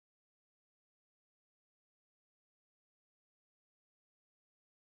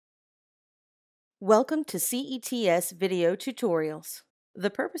Welcome to CETS video tutorials. The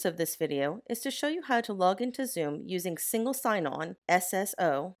purpose of this video is to show you how to log into Zoom using single sign-on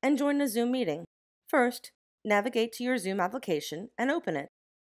SSO and join a Zoom meeting. First, navigate to your Zoom application and open it.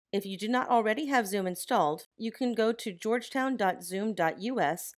 If you do not already have Zoom installed, you can go to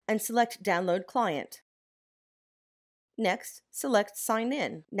georgetown.zoom.us and select Download Client. Next, select Sign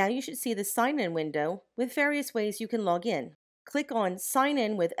In. Now you should see the Sign In window with various ways you can log in. Click on Sign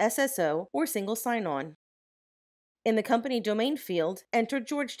In with SSO or Single Sign-On. In the company domain field, enter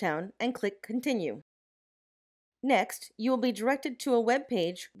Georgetown and click Continue. Next, you will be directed to a web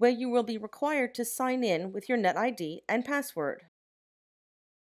page where you will be required to sign in with your NetID and password.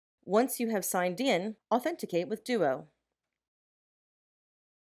 Once you have signed in, authenticate with Duo.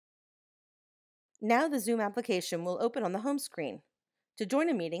 Now the Zoom application will open on the home screen. To join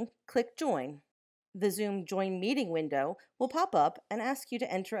a meeting, click Join. The Zoom Join Meeting window will pop up and ask you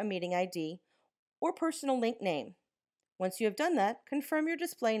to enter a meeting ID or personal link name. Once you have done that, confirm your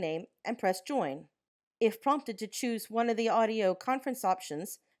display name and press Join. If prompted to choose one of the audio conference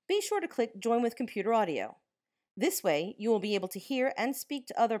options, be sure to click Join with Computer Audio. This way, you will be able to hear and speak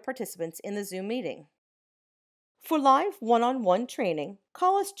to other participants in the Zoom meeting. For live one-on-one training,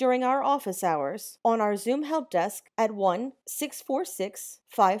 call us during our office hours on our Zoom help desk at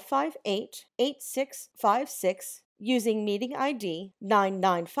 1-646-558-8656 using meeting ID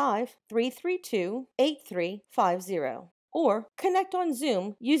 995-332-8350, or connect on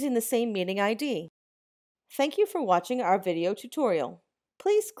Zoom using the same meeting ID. Thank you for watching our video tutorial.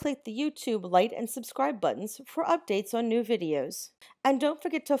 Please click the YouTube like and subscribe buttons for updates on new videos. And don't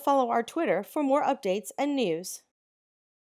forget to follow our Twitter for more updates and news.